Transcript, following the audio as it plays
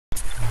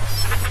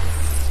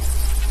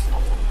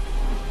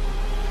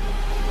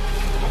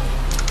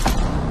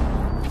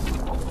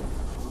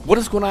What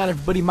is going on,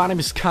 everybody? My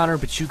name is Connor,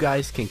 but you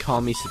guys can call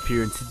me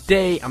Superior, and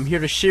today I'm here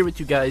to share with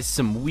you guys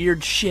some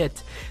weird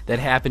shit that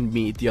happened to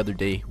me the other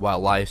day while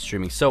live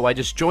streaming. So I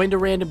just joined a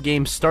random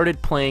game,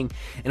 started playing,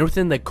 and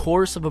within the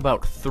course of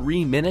about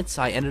 3 minutes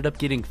I ended up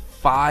getting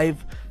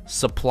 5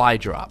 supply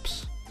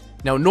drops.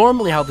 Now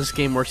normally how this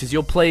game works is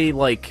you'll play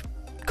like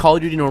Call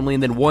of Duty normally,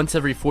 and then once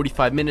every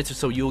 45 minutes or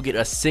so you'll get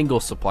a single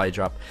supply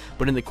drop.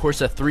 But in the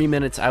course of 3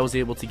 minutes I was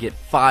able to get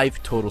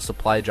 5 total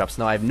supply drops.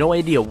 Now I have no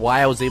idea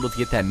why I was able to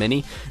get that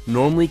many.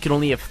 Normally you can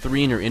only have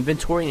 3 in your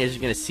inventory, and as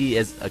you're going to see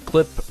as a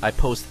clip I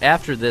post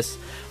after this,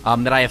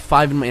 that I have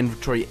 5 in my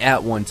inventory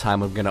at one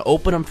time. I'm going to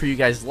open them for you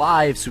guys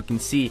live so you can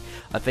see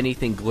if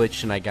anything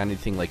glitched and I got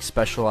anything like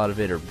special out of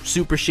it or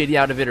super shitty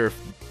out of it, or if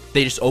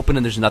they just open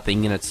and there's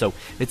nothing in it. So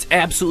it's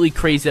absolutely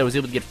crazy. I was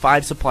able to get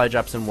 5 supply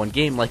drops in one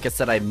game. Like I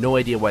said, I have no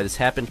idea why this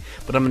happened,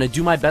 but I'm going to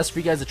do my best for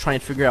you guys to try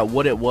and figure out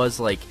what it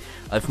was, like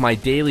if my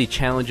daily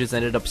challenges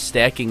ended up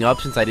stacking up,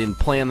 since I didn't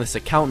play on this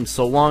account in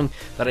so long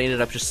that I ended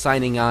up just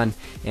signing on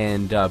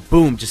and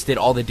boom, just did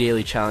all the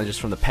daily challenges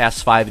from the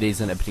past 5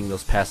 days and ended up getting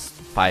those past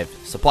 5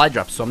 supply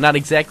drops. So I'm not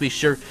exactly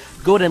sure.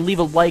 Go ahead and leave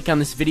a like on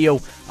this video.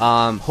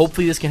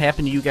 Hopefully this can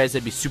happen to you guys.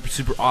 That'd be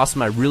super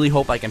awesome. I really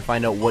hope I can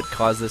find out what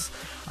caused this.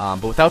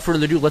 But without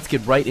further ado, let's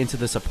get right into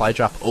the supply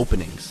drop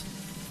openings.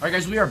 Alright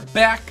guys, we are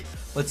back.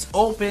 Let's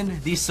open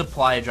these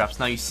supply drops.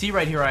 Now you see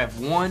right here I have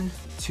 1,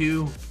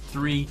 2,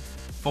 3,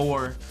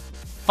 4,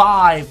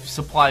 5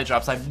 supply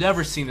drops. I've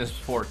never seen this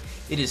before.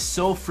 It is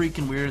so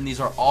freaking weird, and these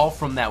are all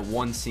from that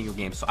one single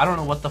game. So I don't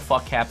know what the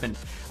fuck happened.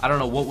 I don't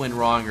know what went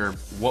wrong or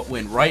what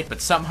went right, but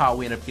somehow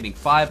we end up getting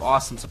 5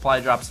 awesome supply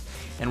drops,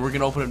 and we're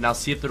going to open them now,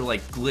 see if they're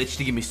like glitched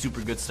to give me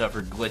super good stuff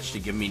or glitched to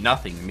give me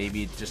nothing.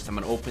 Maybe it's just I'm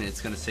going to open it, it's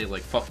going to say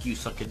like, fuck you,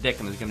 suck a dick,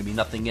 and there's going to be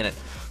nothing in it.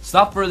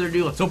 Without further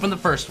ado, let's open the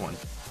first one.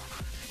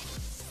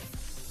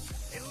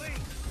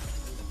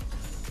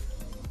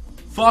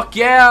 Fuck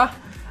yeah!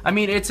 I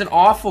mean, it's an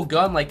awful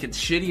gun, like it's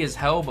shitty as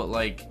hell, but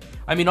like,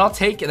 I mean, I'll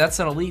take it. That's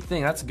an elite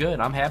thing. That's good.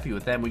 I'm happy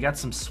with that. And we got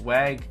some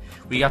swag.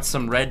 We got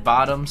some red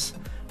bottoms.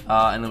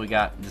 And then we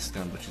got this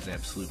gun, which is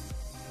absolute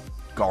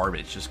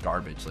garbage. Just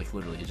garbage. Like,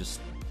 literally, it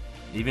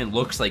even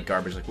looks like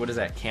garbage. Like, what is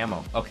that?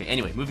 Camo. Okay,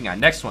 anyway, moving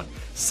on. Next one.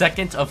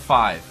 Second of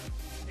 5.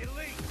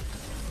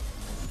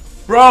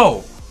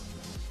 Bro!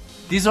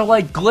 These are,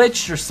 like,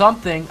 glitched or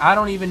something. I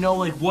don't even know,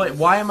 like, what.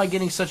 Why am I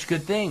getting such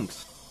good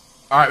things?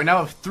 Alright, we now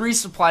have 3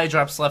 supply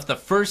drops left. The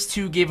first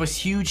 2 gave us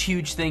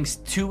huge things.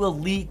 2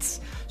 elites.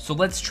 So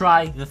let's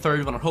try the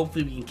third one, and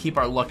hopefully we can keep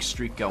our luck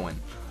streak going.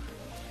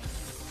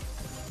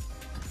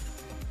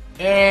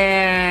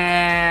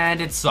 And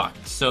it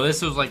sucked. So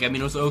this was like, I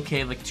mean, it was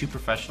okay, like 2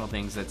 professional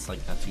things. That's like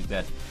not too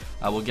bad.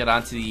 We'll get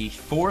on to the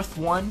 4th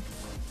one.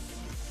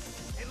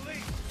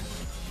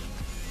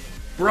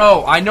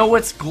 Bro, I know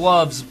it's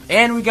gloves,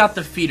 and we got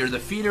the feeder. The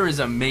feeder is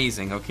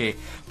amazing, okay?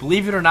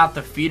 Believe it or not,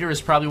 the feeder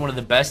is probably one of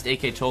the best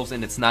AK-12s,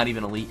 and it's not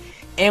even elite.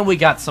 And we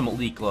got some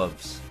elite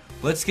gloves.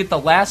 Let's get the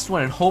last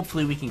one, and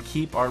hopefully we can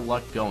keep our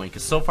luck going,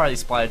 because so far these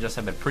supply drops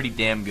have been pretty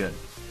damn good.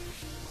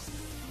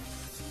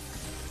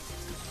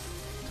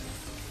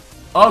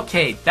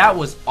 Okay, that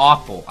was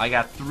awful. I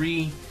got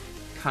 3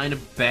 kind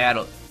of bad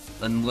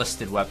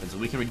enlisted weapons.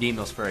 We can redeem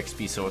those for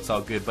XP, so it's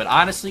all good. But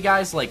honestly,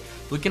 guys, like,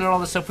 looking at all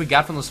the stuff we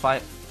got from those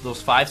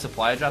five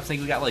supply drops, I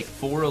think we got like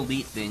 4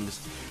 elite things.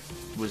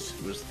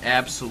 Was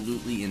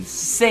absolutely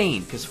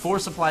insane, because 4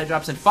 supply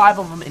drops and 5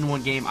 of them in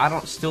one game.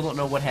 Still don't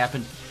know what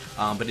happened,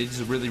 but it is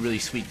a really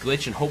sweet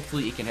glitch, and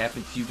hopefully it can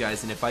happen to you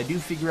guys. And if I do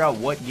figure out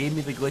what gave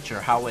me the glitch or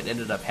how it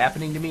ended up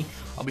happening to me,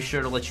 I'll be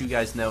sure to let you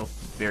guys know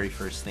very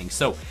first thing.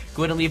 So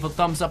go ahead and leave a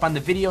thumbs up on the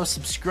video,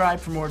 subscribe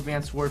for more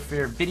Advanced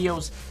Warfare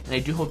videos, and I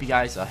do hope you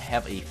guys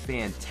have a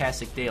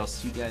fantastic day. I'll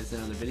see you guys in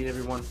another video,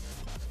 everyone.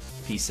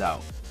 Peace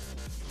out.